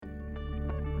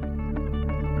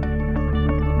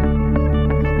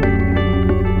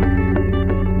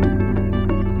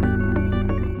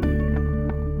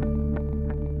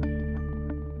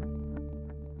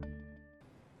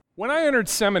entered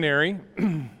seminary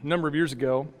a number of years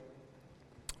ago,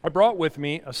 I brought with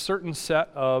me a certain set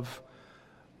of,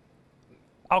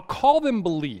 I'll call them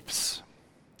beliefs.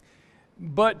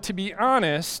 But to be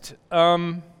honest,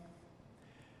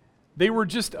 they were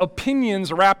just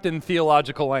opinions wrapped in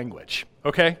theological language,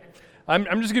 okay? I'm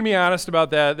just going to be honest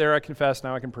about that. There, I confess,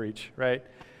 now I can preach, right?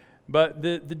 But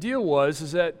the deal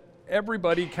is that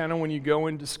everybody kind of, when you go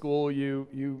into school, you've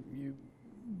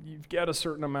got a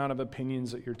certain amount of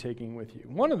opinions that you're taking with you.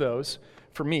 One of those,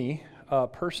 for me,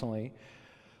 personally,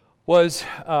 was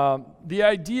the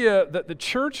idea that the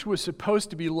church was supposed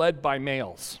to be led by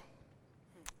males.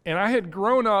 And I had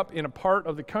grown up in a part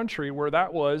of the country where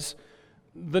that was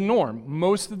the norm.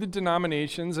 Most of the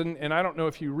denominations, and I don't know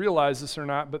if you realize this or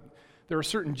not, but there are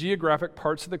certain geographic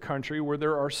parts of the country where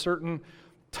there are certain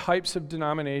types of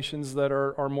denominations that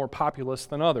are more populous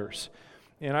than others.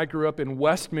 And I grew up in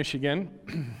West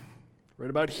Michigan, right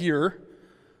about here,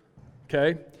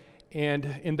 okay?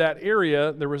 And in that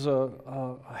area, there was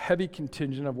a heavy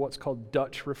contingent of what's called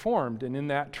Dutch Reformed. And in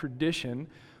that tradition,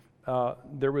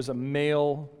 there was a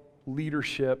male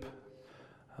leadership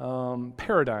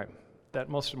paradigm that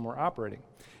most of them were operating.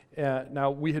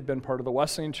 Now, we had been part of the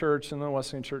Wesleyan Church, and the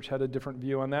Wesleyan Church had a different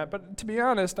view on that. But to be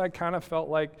honest, I kind of felt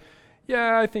like,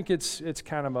 yeah, I think it's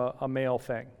kind of a male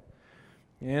thing.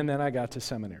 And then I got to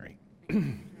seminary.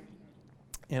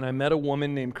 And I met a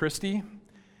woman named Christy,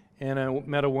 and I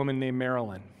met a woman named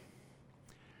Marilyn,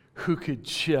 who could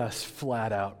just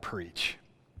flat out preach.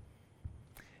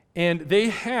 And they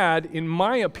had, in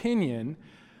my opinion,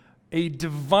 a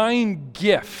divine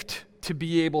gift to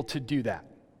be able to do that.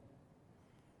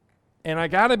 And I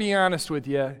got to be honest with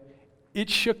you, it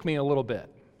shook me a little bit.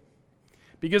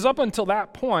 Because up until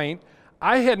that point,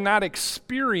 I had not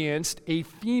experienced a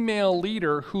female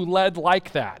leader who led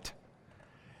like that.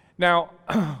 Now,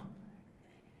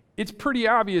 it's pretty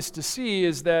obvious to see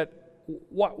is that,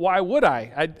 why would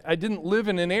I? I didn't live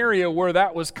in an area where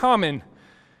that was common.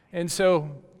 And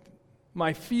so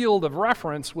my field of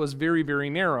reference was very, very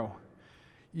narrow.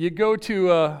 You go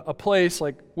to a place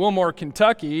like Wilmore,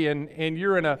 Kentucky, and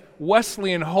you're in a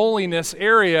Wesleyan holiness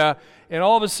area, and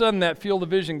all of a sudden that field of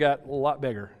vision got a lot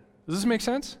bigger. Does this make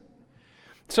sense?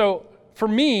 So for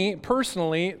me,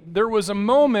 personally, there was a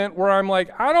moment where I'm like,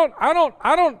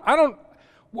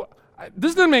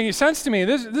 this doesn't make any sense to me.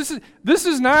 This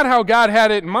is not how God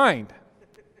had it in mind.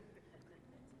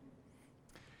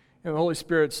 And the Holy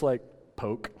Spirit's like,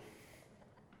 poke.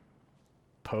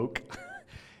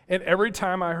 And every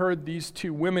time I heard these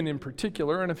two women in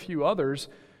particular, and a few others,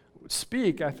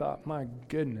 speak, I thought, my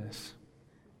goodness.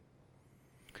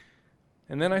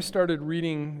 And then I started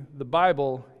reading the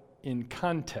Bible in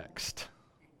context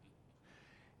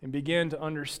and began to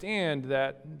understand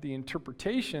that the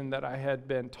interpretation that I had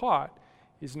been taught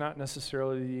is not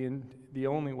necessarily the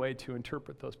only way to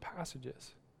interpret those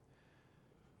passages.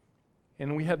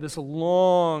 And we have this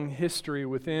long history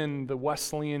within the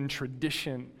Wesleyan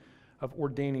tradition of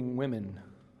ordaining women.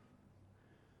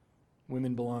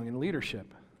 Women belong in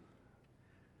leadership.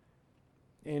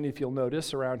 And if you'll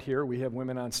notice, around here, we have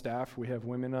women on staff, we have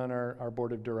women on our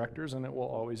board of directors, and it will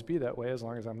always be that way as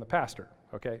long as I'm the pastor,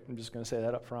 okay? I'm just going to say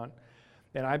that up front.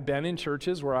 And I've been in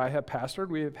churches where I have pastored,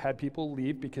 we have had people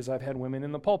leave because I've had women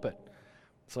in the pulpit.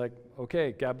 It's like,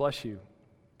 okay, God bless you.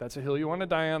 That's a hill you want to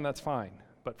die on, that's fine.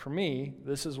 But for me,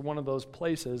 this is one of those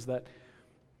places that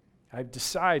I've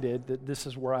decided that this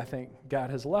is where I think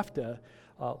God has left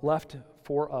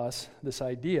for us this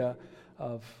idea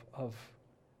of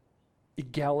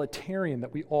egalitarian,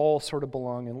 that we all sort of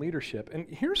belong in leadership. And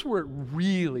here's where it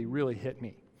really, really hit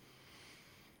me.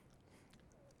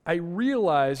 I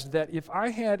realized that if I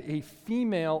had a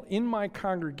female in my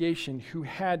congregation who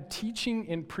had teaching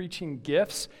and preaching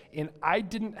gifts and I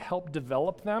didn't help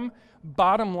develop them,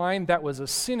 bottom line, that was a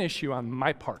sin issue on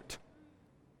my part.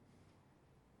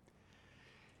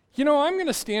 You know, I'm going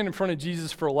to stand in front of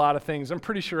Jesus for a lot of things. I'm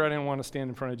pretty sure I didn't want to stand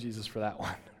in front of Jesus for that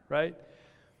one, right?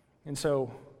 And so,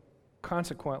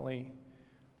 consequently,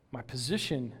 my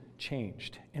position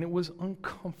changed, and it was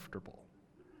uncomfortable.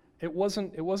 It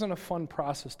wasn't a fun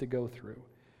process to go through.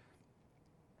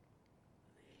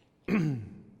 And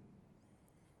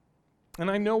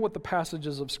I know what the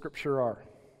passages of Scripture are.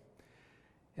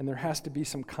 And there has to be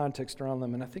some context around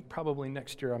them, and I think probably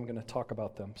next year I'm going to talk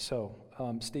about them. So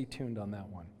stay tuned on that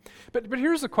one. But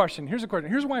here's the question. Here's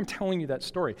why I'm telling you that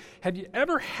story. Have you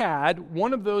ever had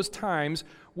one of those times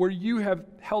where you have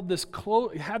had this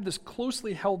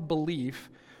closely held belief,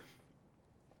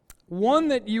 one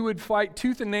that you would fight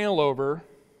tooth and nail over,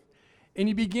 and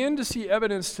you begin to see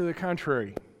evidence to the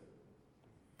contrary?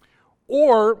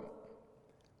 Or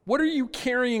what are you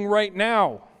carrying right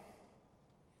now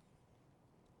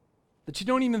that you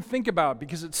don't even think about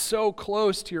because it's so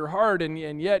close to your heart,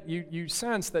 and yet you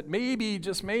sense that maybe,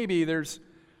 just maybe, there's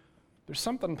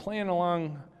something playing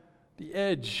along the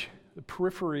edge, the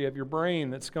periphery of your brain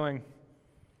that's going,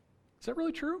 is that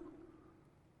really true?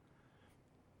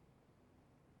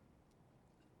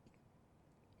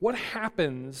 What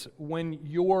happens when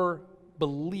your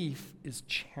belief is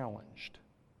challenged?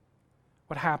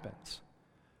 What happens?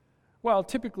 Well,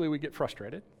 typically we get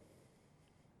frustrated,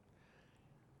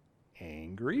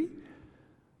 angry,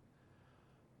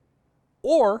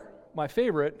 or, my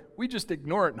favorite, we just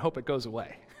ignore it and hope it goes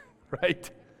away, right?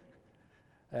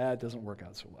 That doesn't work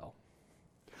out so well.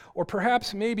 Or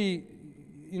perhaps maybe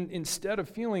instead of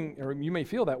feeling, or you may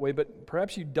feel that way, but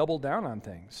perhaps you double down on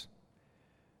things.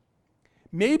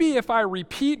 Maybe if I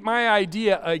repeat my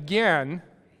idea again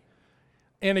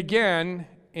and again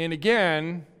and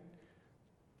again,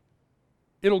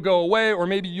 it'll go away, or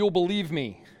maybe you'll believe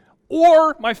me.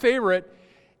 Or, my favorite,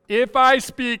 if I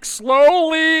speak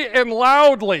slowly and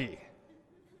loudly.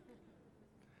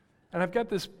 And I've got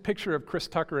this picture of Chris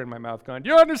Tucker in my mouth going, do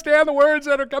you understand the words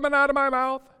that are coming out of my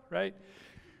mouth? Right?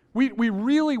 We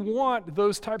really want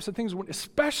those types of things,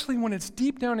 especially when it's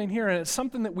deep down in here and it's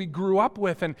something that we grew up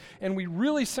with, and we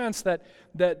really sense that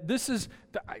this is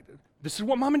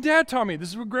what mom and dad taught me, this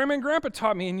is what grandma and grandpa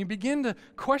taught me, and you begin to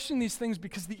question these things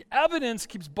because the evidence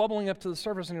keeps bubbling up to the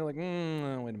surface, and you're like,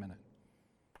 wait a minute.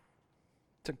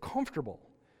 It's uncomfortable.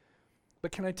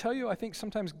 But can I tell you, I think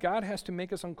sometimes God has to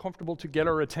make us uncomfortable to get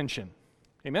our attention.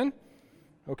 Amen?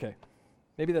 Okay.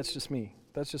 Maybe that's just me.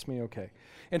 That's just me, okay.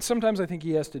 And sometimes I think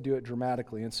he has to do it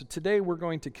dramatically. And so today we're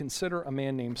going to consider a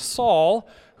man named Saul,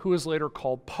 who is later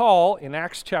called Paul in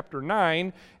Acts chapter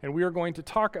 9, and we are going to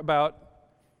talk about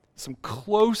some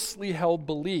closely held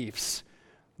beliefs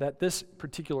that this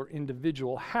particular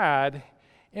individual had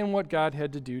and what God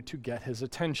had to do to get his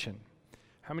attention.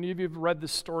 How many of you have read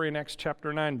this story in Acts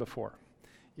chapter 9 before?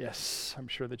 Yes, I'm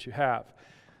sure that you have.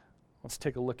 Let's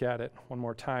take a look at it one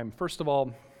more time. First of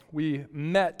all, we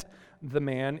met the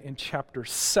man in chapter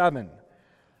 7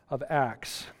 of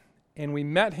Acts, and we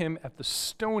met him at the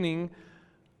stoning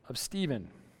of Stephen.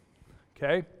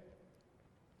 Okay?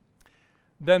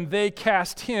 Then they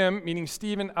cast him, meaning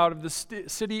Stephen, out of the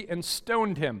city and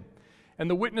stoned him. And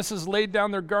the witnesses laid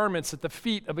down their garments at the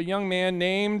feet of a young man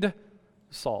named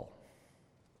Saul.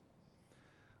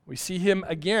 We see him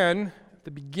again at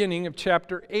the beginning of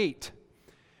chapter 8.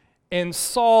 And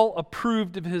Saul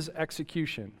approved of his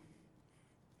execution.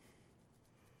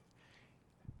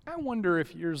 I wonder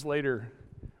if years later,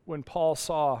 when Paul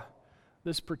saw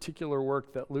this particular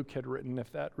work that Luke had written,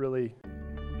 if that really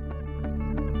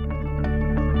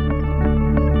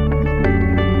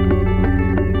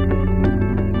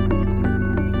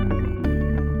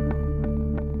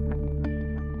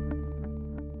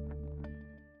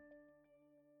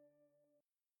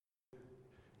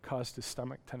caused his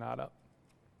stomach to knot up.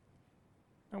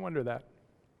 I wonder that.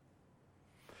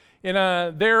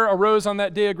 And there arose on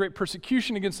that day a great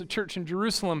persecution against the church in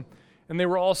Jerusalem, and they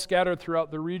were all scattered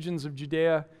throughout the regions of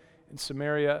Judea and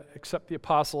Samaria, except the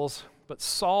apostles. But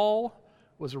Saul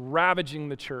was ravaging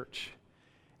the church,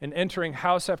 and entering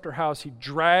house after house, he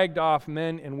dragged off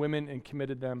men and women and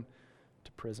committed them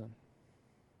to prison.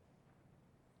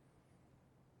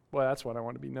 Boy, that's what I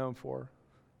want to be known for.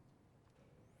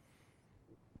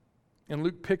 And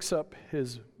Luke picks up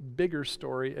his bigger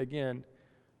story again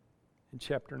in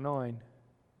chapter 9.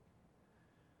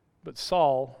 But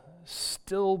Saul,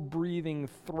 still breathing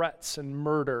threats and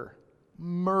murder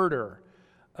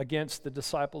against the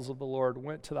disciples of the Lord,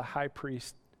 went to the high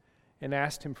priest and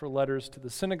asked him for letters to the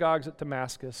synagogues at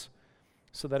Damascus,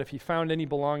 so that if he found any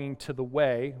belonging to the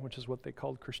way, which is what they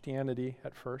called Christianity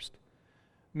at first,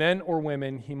 men or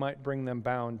women, he might bring them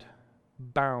bound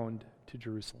to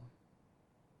Jerusalem.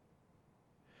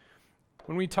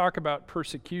 When we talk about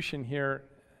persecution here,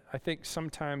 I think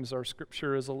sometimes our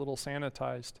scripture is a little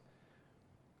sanitized.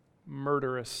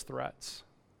 Murderous threats.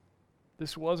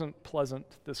 This wasn't pleasant.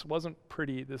 This wasn't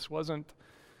pretty. This wasn't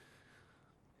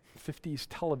 50s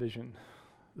television.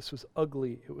 This was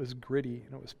ugly. It was gritty,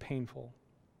 and it was painful.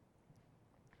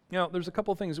 Now, there's a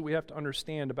couple things that we have to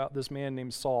understand about this man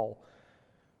named Saul.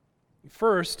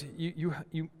 First, you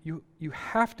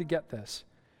have to get this.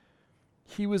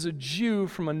 He was a Jew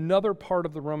from another part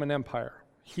of the Roman Empire.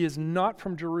 He is not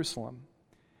from Jerusalem.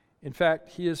 In fact,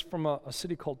 he is from a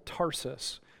city called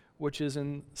Tarsus, which is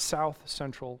in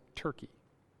south-central Turkey.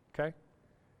 Okay?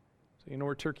 So you know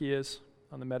where Turkey is?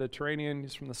 On the Mediterranean.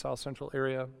 He's from the south-central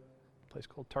area, a place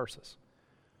called Tarsus.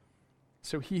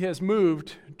 So he has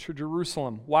moved to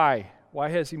Jerusalem. Why? Why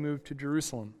has he moved to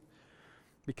Jerusalem?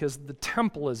 Because the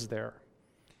temple is there.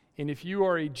 And if you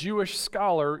are a Jewish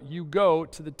scholar, you go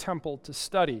to the temple to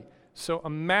study. So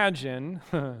imagine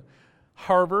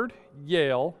Harvard,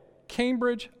 Yale,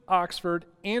 Cambridge, Oxford,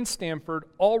 and Stanford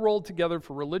all rolled together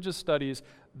for religious studies.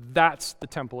 That's the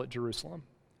temple at Jerusalem.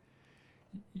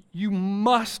 You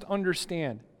must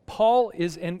understand, Paul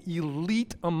is an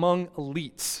elite among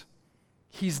elites.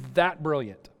 He's that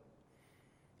brilliant.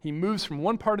 He moves from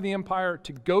one part of the empire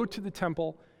to go to the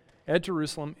temple at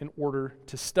Jerusalem in order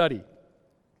to study.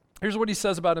 Here's what he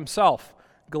says about himself.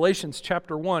 Galatians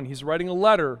chapter 1. He's writing a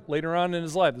letter later on in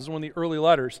his life. This is one of the early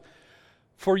letters.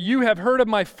 For you have heard of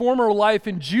my former life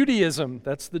in Judaism,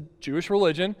 that's the Jewish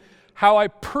religion, how I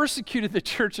persecuted the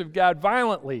church of God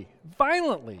violently,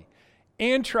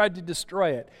 and tried to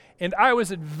destroy it. And I was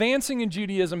advancing in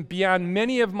Judaism beyond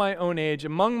many of my own age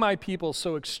among my people,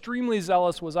 so extremely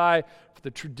zealous was I for the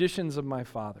traditions of my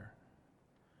father.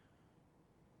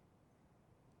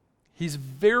 He's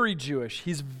very Jewish.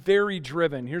 He's very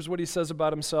driven. Here's what he says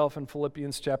about himself in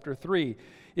Philippians chapter 3.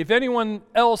 If anyone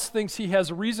else thinks he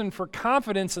has reason for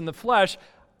confidence in the flesh,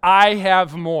 I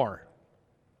have more.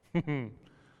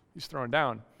 He's thrown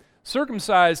down.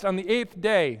 Circumcised on the 8th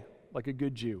day, like a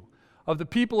good Jew, of the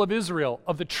people of Israel,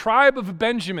 of the tribe of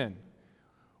Benjamin,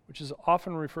 which is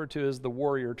often referred to as the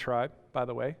warrior tribe, by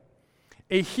the way,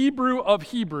 a Hebrew of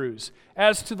Hebrews,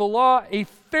 as to the law, a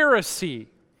Pharisee.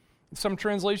 In some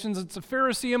translations, it's a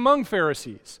Pharisee among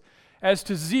Pharisees. As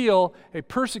to zeal, a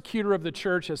persecutor of the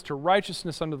church. As to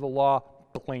righteousness under the law,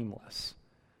 blameless.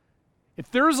 If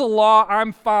there's a law,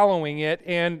 I'm following it,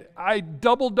 and I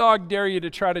double dog dare you to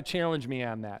try to challenge me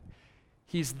on that.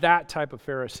 He's that type of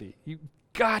Pharisee. You've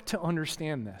got to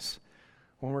understand this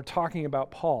when we're talking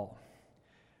about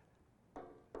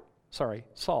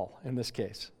Saul in this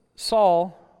case.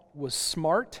 Saul was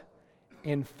smart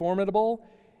and formidable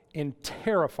and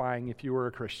terrifying if you were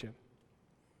a Christian.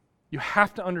 You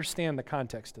have to understand the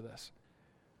context of this.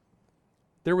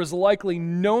 There was likely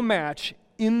no match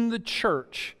in the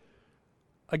church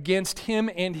against him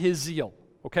and his zeal,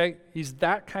 okay? He's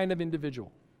that kind of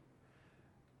individual.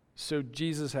 So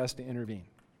Jesus has to intervene.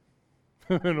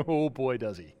 And oh boy,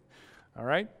 does he. All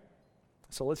right?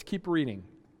 So let's keep reading.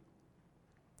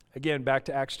 Again, back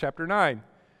to Acts chapter 9.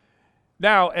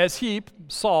 Now, as he,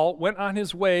 Saul, went on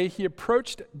his way, he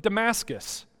approached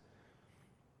Damascus.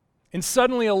 And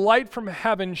suddenly a light from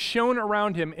heaven shone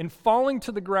around him, and falling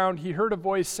to the ground, he heard a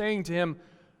voice saying to him,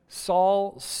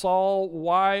 Saul, Saul,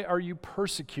 why are you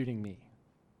persecuting me?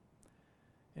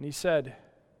 And he said,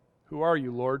 Who are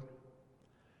you, Lord?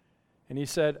 And he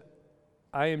said,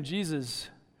 I am Jesus,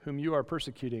 whom you are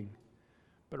persecuting.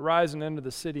 But rise and enter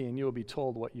the city, and you will be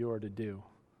told what you are to do.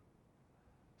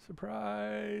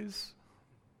 Surprise!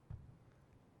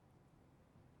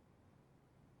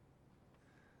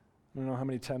 I don't know how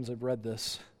many times I've read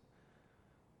this.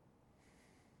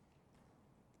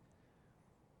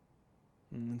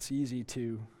 And it's easy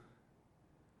to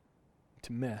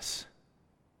miss.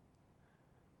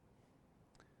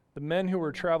 The men who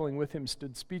were traveling with him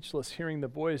stood speechless, hearing the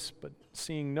voice, but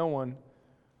seeing no one.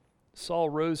 Saul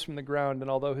rose from the ground, and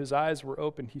although his eyes were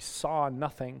open, he saw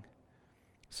nothing.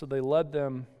 So they led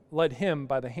him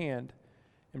by the hand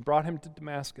and brought him to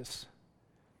Damascus.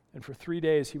 And for 3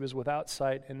 days he was without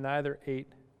sight and neither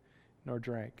ate nor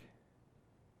drank.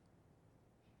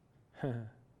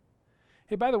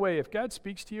 Hey, by the way, if God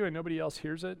speaks to you and nobody else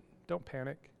hears it, don't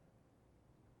panic.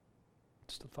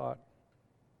 Just a thought.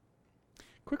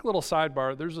 Quick little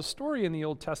sidebar. There's a story in the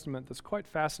Old Testament that's quite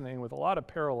fascinating with a lot of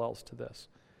parallels to this.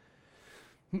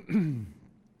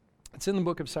 It's in the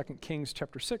book of 2 Kings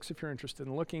chapter 6 if you're interested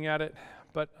in looking at it.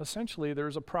 But essentially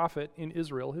there's a prophet in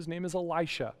Israel. His name is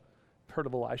Elisha. Heard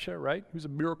of Elisha, right? Who's a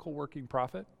miracle-working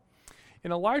prophet.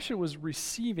 And Elisha was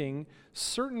receiving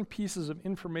certain pieces of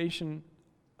information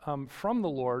from the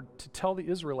Lord to tell the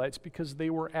Israelites because they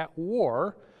were at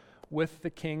war with the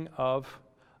king of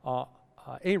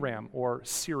Aram, or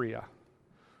Syria.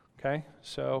 Okay?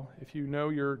 So if you know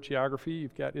your geography,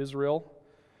 you've got Israel,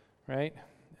 right?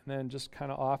 And then just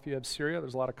kind of off, you have Syria.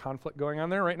 There's a lot of conflict going on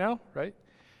there right now, right?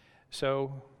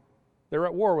 So they're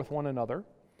at war with one another.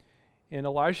 And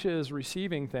Elisha is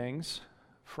receiving things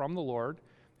from the Lord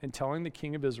and telling the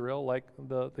king of Israel, like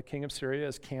the king of Syria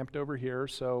is camped over here,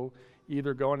 so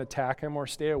either go and attack him or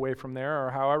stay away from there,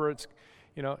 or however it's,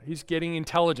 he's getting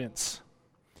intelligence.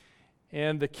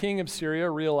 And the king of Syria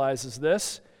realizes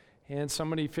this, and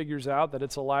somebody figures out that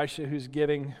it's Elisha who's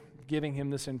giving him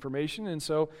this information, and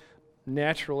so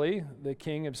naturally the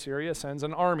king of Syria sends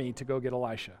an army to go get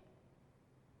Elisha.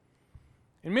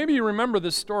 And maybe you remember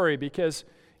this story because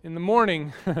in the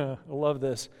morning, I love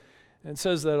this, it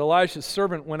says that Elisha's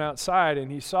servant went outside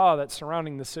and he saw that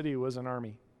surrounding the city was an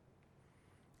army.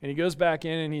 And he goes back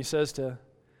in and he says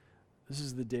this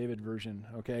is the David version,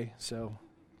 okay? So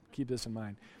keep this in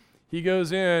mind. He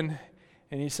goes in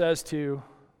and he says to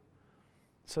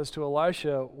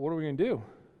Elisha, what are we going to do?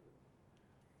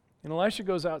 And Elisha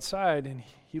goes outside and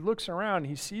he looks around, and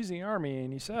he sees the army,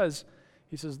 and he says,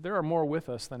 there are more with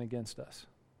us than against us.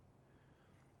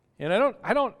 And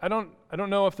I don't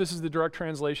know if this is the direct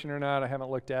translation or not. I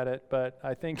haven't looked at it, but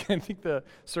I think the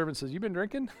servant says, "You've been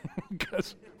drinking?"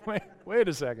 Because wait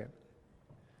a second.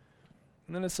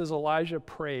 And then it says Elijah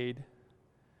prayed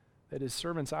that his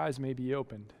servant's eyes may be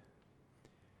opened.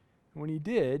 And when he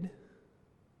did,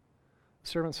 the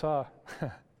servant saw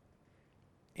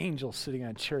angels sitting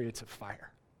on chariots of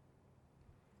fire.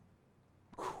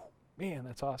 Whew, man,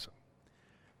 that's awesome.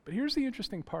 But here's the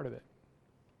interesting part of it.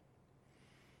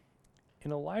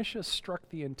 And Elisha struck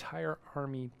the entire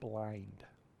army blind.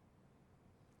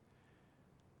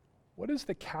 What is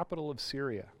the capital of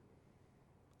Syria?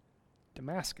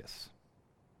 Damascus.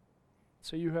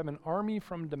 So you have an army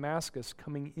from Damascus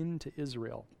coming into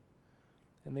Israel,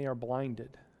 and they are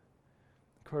blinded.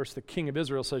 Of course, the king of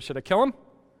Israel says, should I kill him?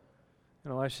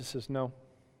 And Elisha says, no.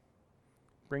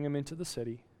 Bring him into the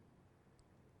city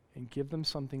and give them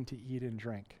something to eat and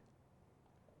drink.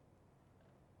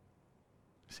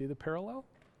 See the parallel?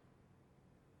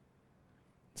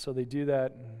 So they do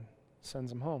that and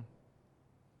sends them home.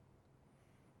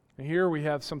 And here we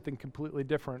have something completely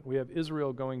different. We have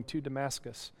Israel going to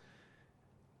Damascus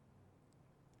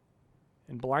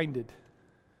and blinded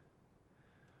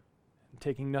and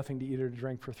taking nothing to eat or to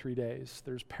drink for 3 days.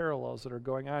 There's parallels that are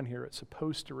going on here. It's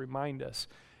supposed to remind us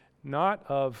not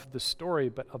of the story,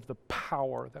 but of the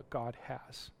power that God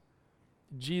has.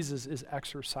 Jesus is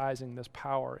exercising this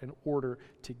power in order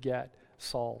to get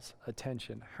Saul's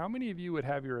attention. How many of you would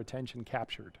have your attention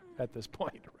captured at this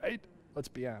point, right? Let's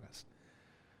be honest.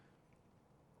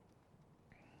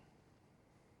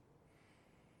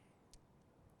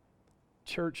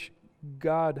 Church,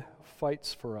 God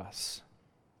fights for us.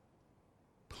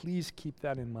 Please keep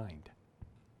that in mind.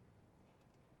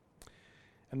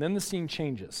 And then the scene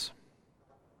changes.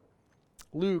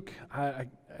 Luke,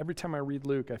 every time I read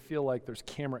Luke, I feel like there's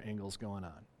camera angles going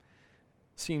on.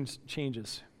 Scene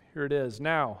changes. Here it is.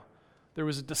 Now, there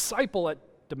was a disciple at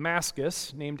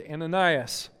Damascus named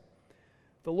Ananias.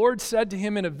 The Lord said to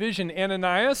him in a vision,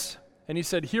 Ananias, and he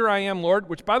said, here I am, Lord,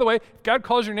 which, by the way, if God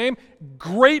calls your name,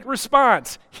 great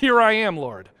response. Here I am,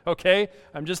 Lord. Okay?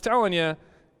 I'm just telling you,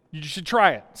 you should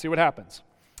try it. See what happens.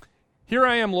 Here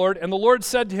I am, Lord. And the Lord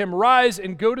said to him, rise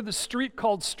and go to the street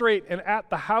called Straight, and at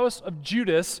the house of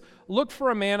Judas, look for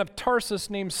a man of Tarsus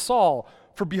named Saul.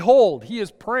 For behold, he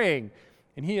is praying,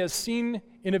 and he has seen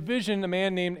in a vision a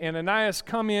man named Ananias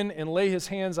come in and lay his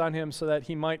hands on him so that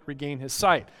he might regain his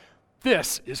sight.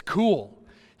 This is cool.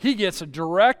 He gets a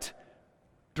direct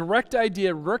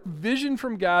idea, direct vision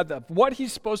from God of what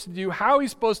he's supposed to do, how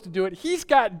he's supposed to do it. He's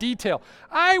got detail.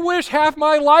 I wish half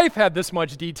my life had this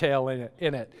much detail in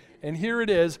it. And here it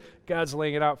is, God's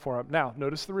laying it out for him. Now,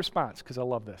 notice the response, because I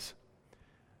love this.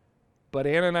 But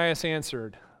Ananias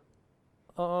answered,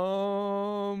 Lord,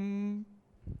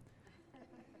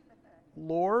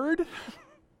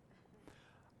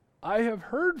 I have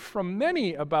heard from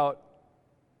many about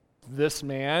this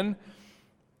man,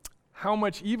 how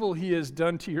much evil he has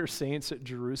done to your saints at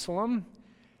Jerusalem.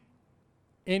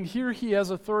 And here he has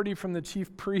authority from the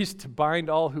chief priest to bind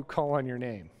all who call on your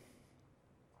name.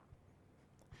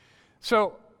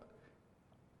 So,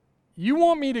 you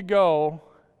want me to go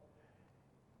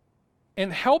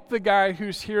and help the guy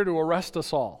who's here to arrest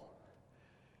us all?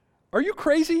 Are you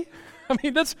crazy? I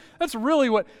mean, that's really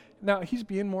what... Now, he's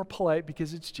being more polite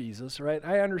because it's Jesus, right?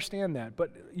 I understand that.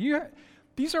 But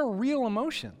these are real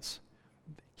emotions.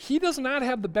 He does not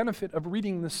have the benefit of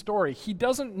reading the story. He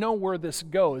doesn't know where this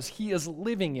goes. He is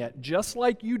living it, just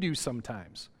like you do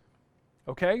sometimes.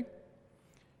 Okay?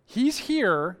 He's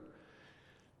here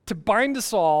to bind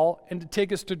us all and to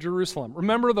take us to Jerusalem.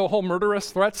 Remember the whole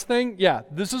murderous threats thing? Yeah,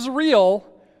 this is real,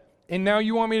 and now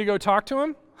you want me to go talk to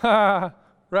him? Ha,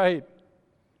 right.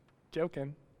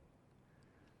 Joking.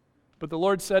 But the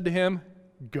Lord said to him,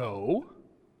 go,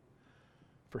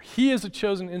 for he is a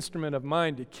chosen instrument of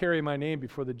mine to carry my name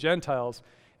before the Gentiles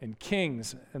and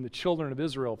kings and the children of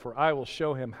Israel, for I will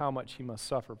show him how much he must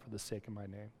suffer for the sake of my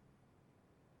name.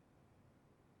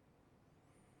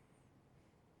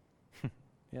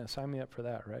 Yeah, sign me up for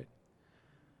that, right?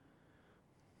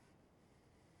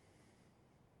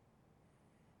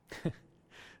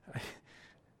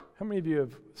 How many of you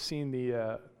have seen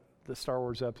the Star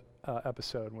Wars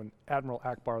episode when Admiral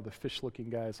Akbar, the fish-looking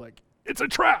guy, is like, it's a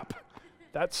trap!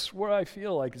 That's what I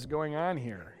feel like is going on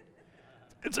here.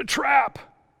 It's a trap!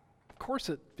 Of course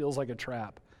it feels like a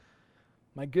trap.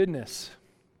 My goodness.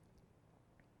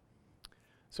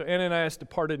 So Ananias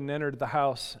departed and entered the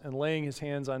house, and laying his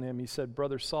hands on him, he said,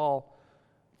 Brother Saul,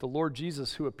 the Lord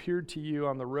Jesus, who appeared to you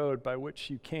on the road by which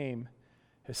you came,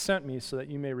 has sent me so that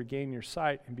you may regain your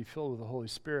sight and be filled with the Holy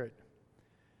Spirit.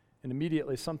 And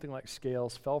immediately something like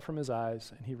scales fell from his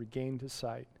eyes, and he regained his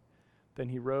sight. Then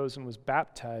he rose and was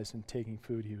baptized, and taking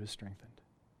food he was strengthened.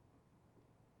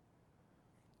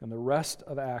 And the rest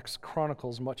of Acts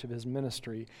chronicles much of his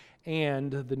ministry,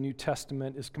 and the New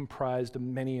Testament is comprised of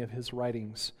many of his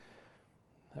writings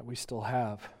that we still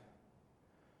have.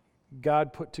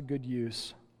 God put to good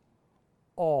use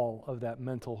all of that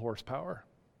mental horsepower.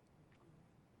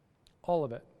 All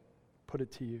of it. Put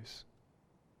it to use.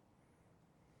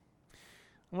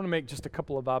 I want to make just a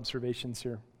couple of observations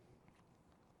here.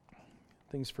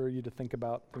 Things for you to think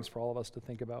about, things for all of us to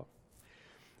think about.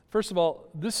 First of all,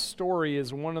 this story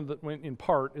is in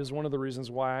part, one of the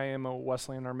reasons why I am a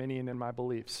Wesleyan Arminian in my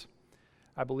beliefs.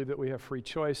 I believe that we have free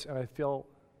choice, and I feel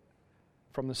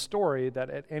from the story that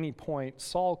at any point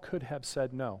Saul could have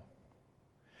said no.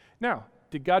 Now,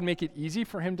 did God make it easy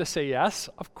for him to say yes?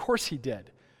 Of course he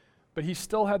did. But he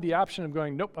still had the option of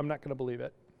going, nope, I'm not going to believe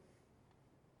it.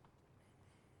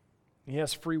 He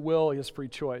has free will, he has free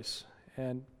choice.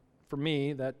 And for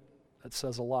me, that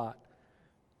says a lot.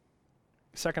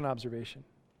 Second observation.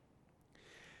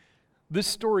 This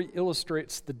story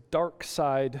illustrates the dark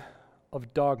side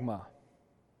of dogma.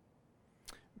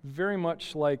 Very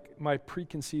much like my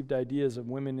preconceived ideas of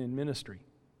women in ministry.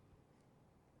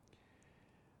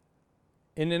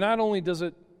 And not only does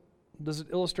it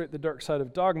illustrate the dark side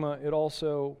of dogma, it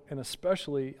also, and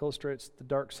especially, illustrates the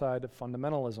dark side of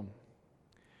fundamentalism.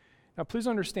 Now, please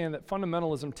understand that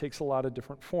fundamentalism takes a lot of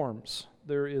different forms.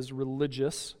 There is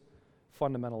religious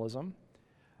fundamentalism,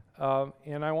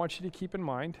 and I want you to keep in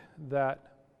mind that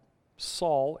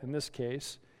Saul, in this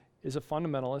case, is a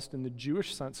fundamentalist in the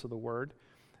Jewish sense of the word,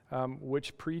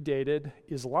 which predated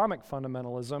Islamic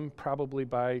fundamentalism probably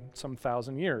by some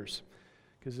 1,000 years,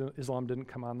 because Islam didn't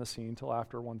come on the scene until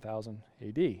after 1000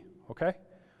 AD, okay?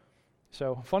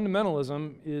 So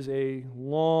fundamentalism is a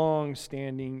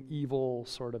long-standing evil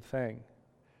sort of thing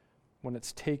when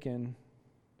it's taken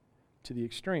to the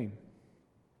extreme.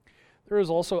 There is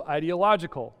also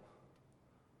ideological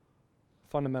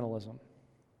fundamentalism.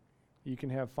 You can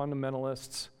have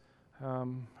fundamentalists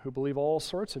who believe all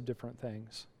sorts of different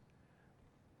things.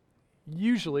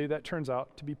 Usually that turns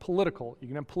out to be political. You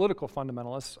can have political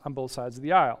fundamentalists on both sides of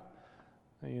the aisle.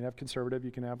 You can have conservative,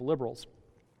 you can have liberals.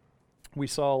 We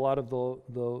saw a lot of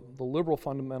the liberal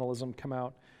fundamentalism come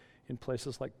out in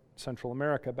places like Central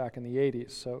America back in the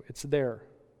 80s, so it's there.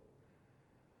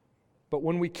 But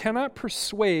when we cannot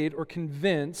persuade or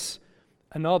convince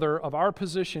another of our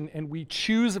position and we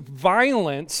choose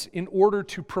violence in order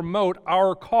to promote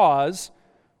our cause,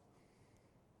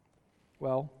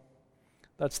 well,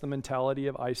 that's the mentality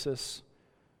of ISIS.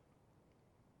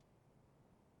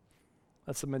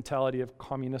 That's the mentality of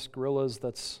communist guerrillas.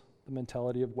 That's the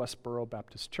mentality of Westboro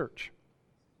Baptist Church.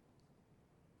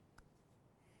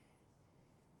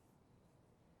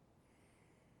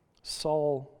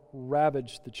 Saul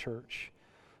ravaged the church.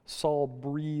 Saul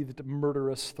breathed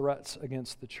murderous threats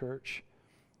against the church.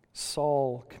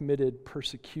 Saul committed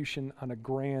persecution on a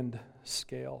grand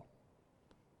scale.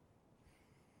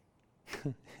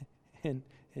 and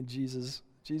Jesus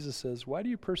says, why do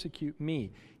you persecute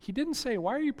me? He didn't say,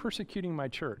 why are you persecuting my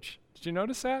church? Did you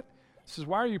notice that? He says,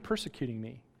 why are you persecuting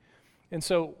me? And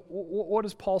so what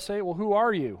does Paul say? Well, who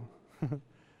are you?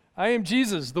 I am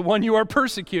Jesus, the one you are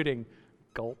persecuting.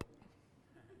 Gulp.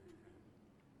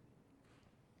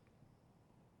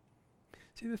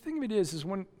 See, the thing of it is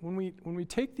when we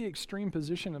take the extreme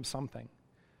position of something,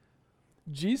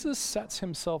 Jesus sets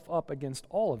himself up against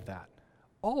all of that.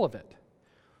 All of it.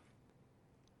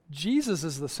 Jesus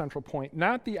is the central point,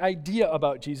 not the idea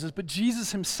about Jesus, but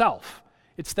Jesus himself.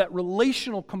 It's that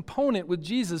relational component with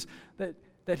Jesus that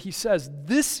he says,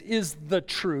 this is the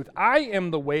truth. I am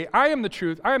the way, I am the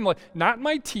truth, I am not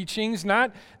my teachings,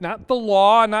 not the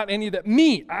law, not any of that.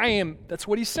 Me, I am, that's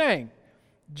what he's saying.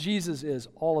 Jesus is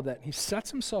all of that. He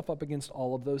sets himself up against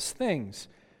all of those things.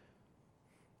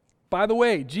 By the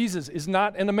way, Jesus is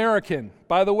not an American.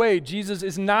 By the way, Jesus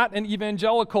is not an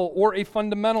evangelical or a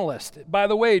fundamentalist. By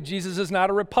the way, Jesus is not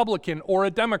a Republican or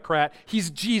a Democrat. He's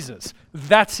Jesus.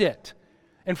 That's it.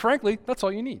 And frankly, that's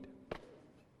all you need.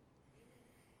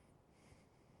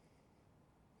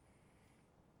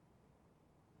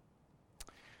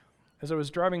 As I was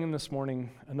driving in this morning,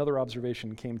 another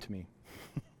observation came to me.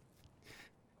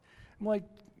 I'm like,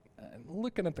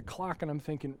 looking at the clock and I'm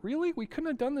thinking, really? We couldn't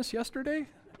have done this yesterday?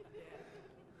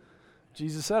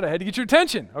 Jesus said, I had to get your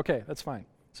attention. Okay, that's fine.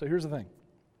 So here's the thing.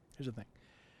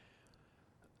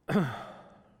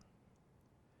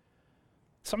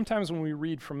 Sometimes when we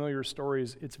read familiar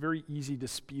stories, it's very easy to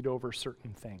speed over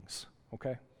certain things,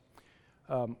 okay?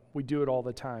 We do it all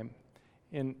the time.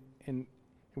 And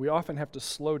we often have to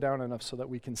slow down enough so that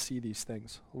we can see these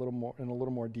things a little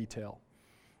more detail.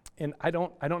 And I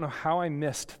don't know how I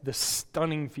missed this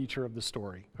stunning feature of the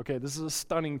story. Okay, this is a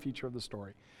stunning feature of the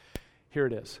story. Here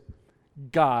it is.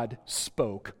 God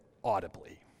spoke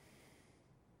audibly.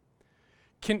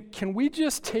 Can we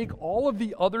just take all of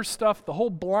the other stuff, the whole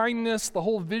blindness, the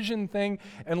whole vision thing,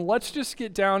 and let's just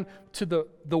get down to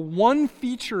the one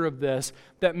feature of this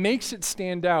that makes it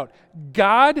stand out.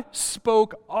 God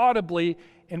spoke audibly,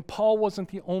 and Paul wasn't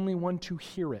the only one to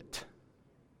hear it.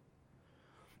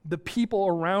 The people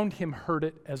around him heard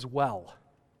it as well.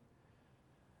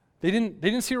 They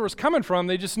didn't see where it was coming from.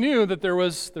 They just knew that there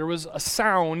was a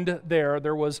sound there.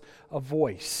 There was a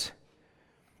voice.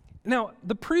 Now,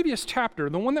 the previous chapter,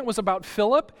 the one that was about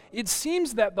Philip, it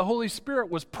seems that the Holy Spirit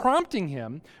was prompting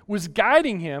him, was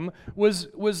guiding him, was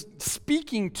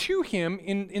speaking to him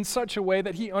in such a way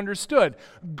that he understood.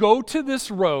 Go to this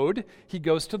road. He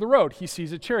goes to the road. He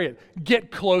sees a chariot.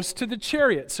 Get close to the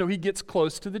chariot. So he gets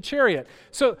close to the chariot.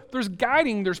 So there's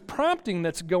guiding, there's prompting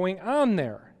that's going on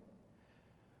there.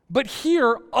 But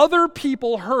here, other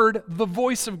people heard the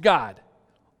voice of God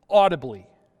audibly.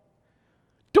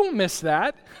 Don't miss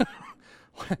that.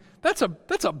 That's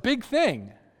a big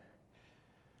thing.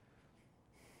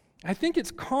 I think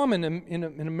it's common in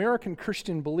American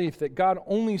Christian belief that God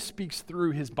only speaks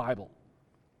through his Bible.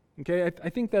 Okay, I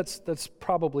think that's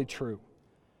probably true.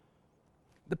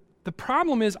 The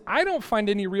problem is I don't find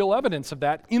any real evidence of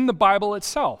that in the Bible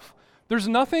itself. There's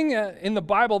nothing in the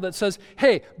Bible that says,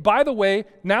 hey, by the way,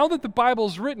 now that the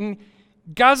Bible's written,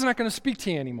 God's not going to speak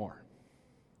to you anymore.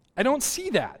 I don't see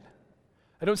that.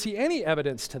 I don't see any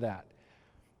evidence to that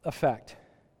effect.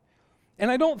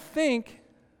 And I don't think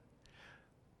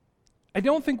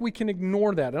we can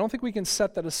ignore that. I don't think we can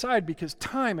set that aside because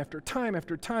time after time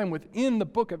after time within the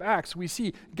book of Acts, we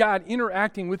see God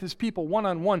interacting with his people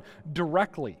one-on-one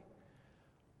directly.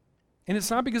 And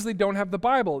it's not because they don't have the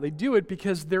Bible. They do it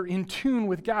because they're in tune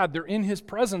with God. They're in his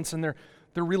presence and they're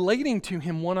relating to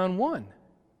him one-on-one.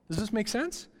 Does this make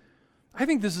sense? I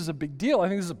think this is a big deal. I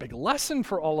think this is a big lesson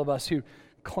for all of us who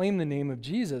claim the name of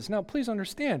Jesus. Now, please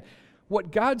understand,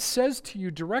 what God says to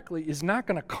you directly is not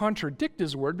going to contradict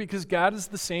his word because God is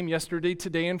the same yesterday,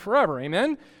 today, and forever.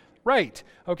 Amen? Right.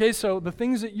 Okay, so the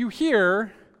things that you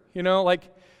hear, like,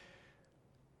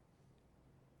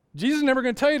 Jesus is never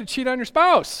going to tell you to cheat on your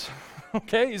spouse.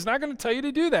 Okay? He's not going to tell you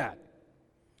to do that.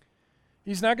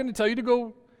 He's not going to tell you to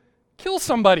go kill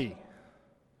somebody.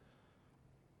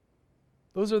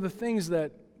 Those are the things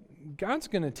that God's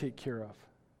going to take care of.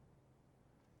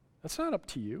 That's not up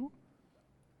to you.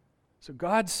 So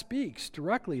God speaks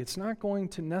directly. It's not going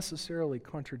to necessarily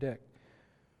contradict.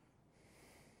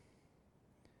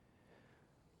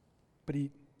 But he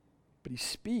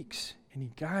speaks and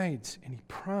he guides and he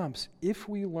prompts if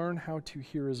we learn how to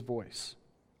hear his voice.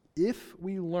 If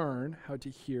we learn how to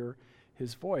hear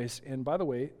his voice. And by the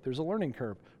way, there's a learning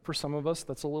curve. For some of us,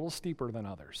 that's a little steeper than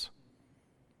others.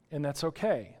 And that's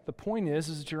okay. The point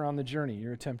is that you're on the journey.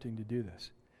 You're attempting to do this.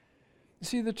 You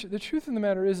see, the truth of the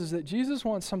matter is that Jesus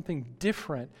wants something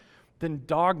different than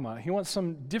dogma. He wants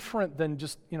something different than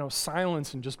just,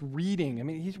 silence and just reading. I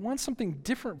mean, he wants something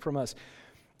different from us.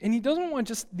 And he doesn't want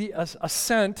just the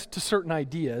assent to certain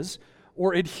ideas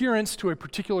or adherence to a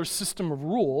particular system of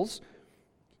rules.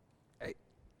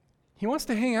 He wants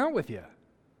to hang out with you.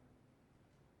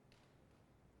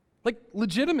 Like,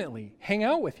 legitimately, hang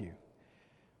out with you.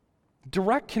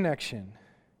 Direct connection.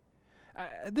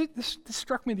 This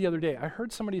struck me the other day. I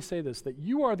heard somebody say this, that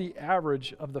you are the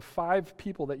average of the 5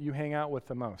 people that you hang out with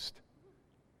the most.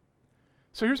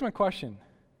 So here's my question.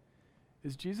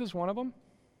 Is Jesus one of them?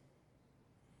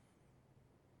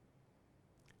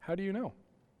 How do you know?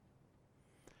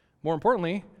 More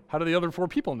importantly, how do the other 4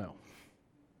 people know?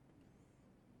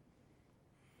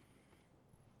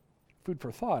 Food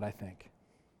for thought, I think.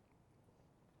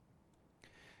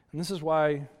 And this is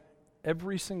why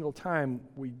every single time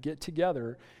we get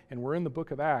together and we're in the book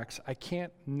of Acts, I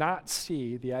can't not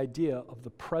see the idea of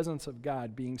the presence of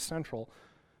God being central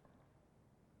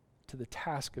to the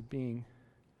task of being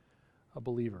a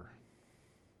believer.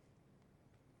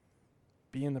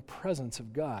 Be in the presence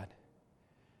of God.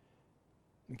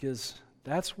 Because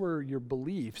that's where your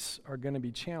beliefs are going to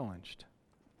be challenged.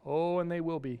 Oh, and they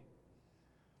will be.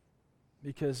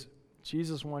 Because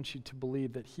Jesus wants you to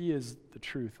believe that he is the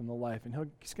truth and the life, and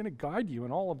he's going to guide you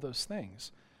in all of those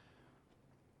things.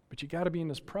 But you got to be in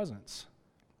his presence.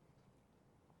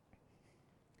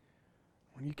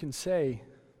 When you can say,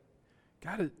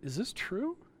 God, is this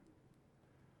true?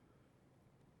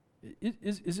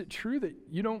 Is it true that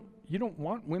you don't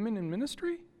want women in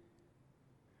ministry?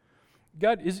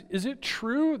 God, is it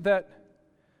true that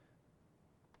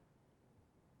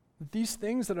these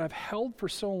things that I've held for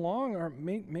so long are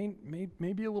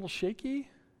maybe a little shaky?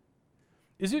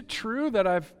 Is it true that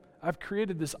I've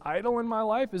created this idol in my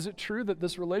life? Is it true that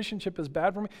this relationship is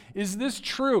bad for me? Is this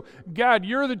true? God,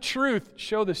 you're the truth.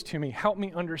 Show this to me. Help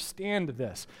me understand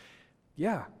this.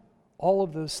 Yeah, all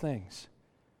of those things.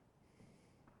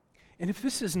 And if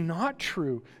this is not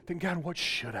true, then God, what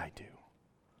should I do?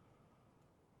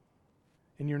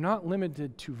 And you're not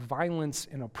limited to violence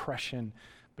and oppression,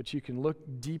 but you can look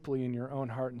deeply in your own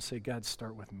heart and say, God,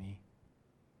 start with me.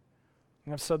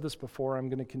 And I've said this before. I'm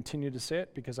going to continue to say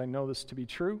it because I know this to be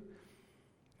true.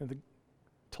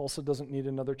 Tulsa doesn't need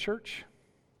another church.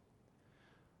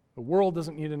 The world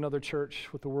doesn't need another church.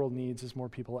 What the world needs is more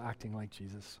people acting like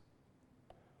Jesus,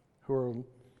 who are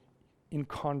in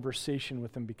conversation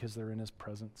with him because they're in his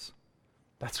presence.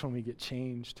 That's when we get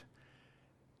changed.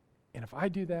 And if I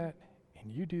do that,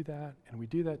 and you do that, and we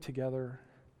do that together,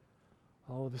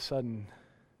 all of a sudden,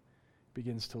 it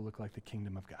begins to look like the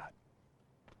kingdom of God.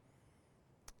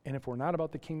 And if we're not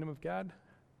about the kingdom of God,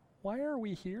 why are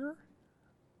we here?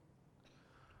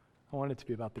 I want it to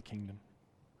be about the kingdom.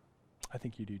 I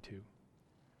think you do too.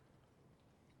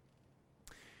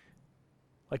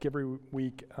 Like every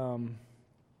week,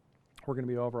 we're going to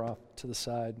be over off to the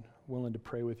side, willing to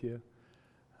pray with you.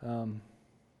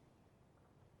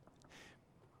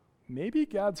 Maybe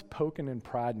God's poking and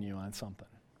prodding you on something.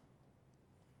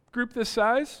 Group this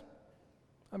size,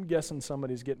 I'm guessing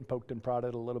somebody's getting poked and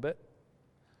prodded a little bit.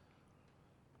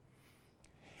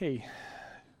 Hey,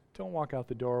 don't walk out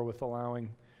the door with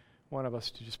allowing one of us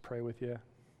to just pray with you,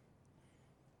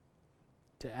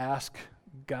 to ask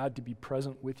God to be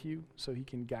present with you so he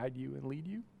can guide you and lead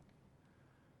you.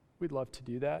 We'd love to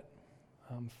do that,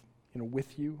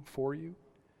 with you, for you.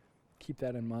 Keep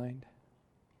that in mind.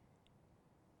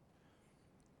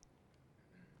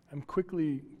 I'm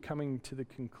quickly coming to the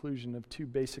conclusion of two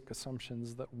basic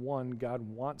assumptions. That one, God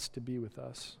wants to be with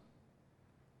us.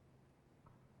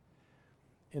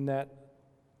 In that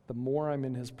the more I'm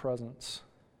in his presence,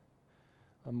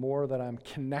 the more that I'm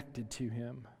connected to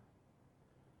him,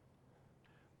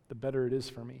 the better it is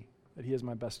for me, that he has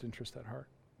my best interest at heart.